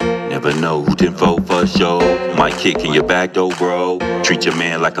never know. 10-4 for sure. Might kick in your back door, bro. Treat your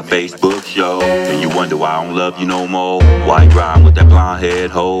man like a Facebook show. And you wonder why I don't love you no more. Why rhyme with that blonde head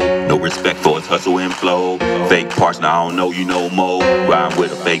hoe? No respect for his hustle and flow. Fake parts, now I don't know you no more. Rhyme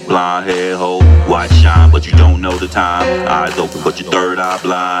with a fake blonde head hoe. Why shine, but you don't know the time. Eyes open, but your third eye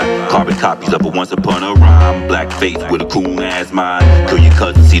blind. Carbon copies of a once upon a rhyme. Black face with a cool ass mind. Kill your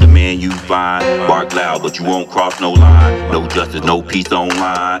cousin, see the man you find. Bark loud, but you won't cross no line. No justice, no peace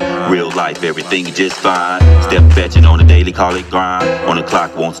online. Real life, everything is just fine. Step fetching on the daily, call it grind. On the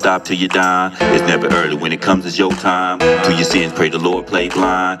clock, won't stop till you dine. It's never early when it comes, it's your time. To your sins, pray the Lord, play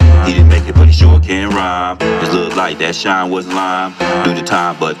blind. He didn't make it, but he sure can rhyme. His little light, that shine was lime. Do the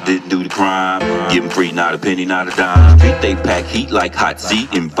time, but didn't do the crime. Give him free, not a penny, not a dime. Street, they pack heat like hot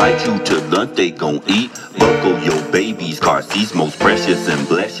seat. Invite you to lunch, they gon' eat. Buckle your baby's car seats, most precious and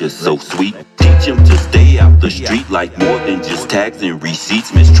bless you, so sweet. Teach them to stay out the street like more than just tags and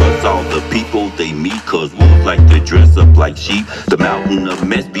receipts. Mistrust all the people they meet, cause wolves like to dress up like sheep. The mountain of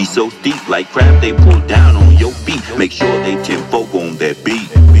mess be so steep, like crap they pull down on your feet. Make sure they 10-4 on that beat.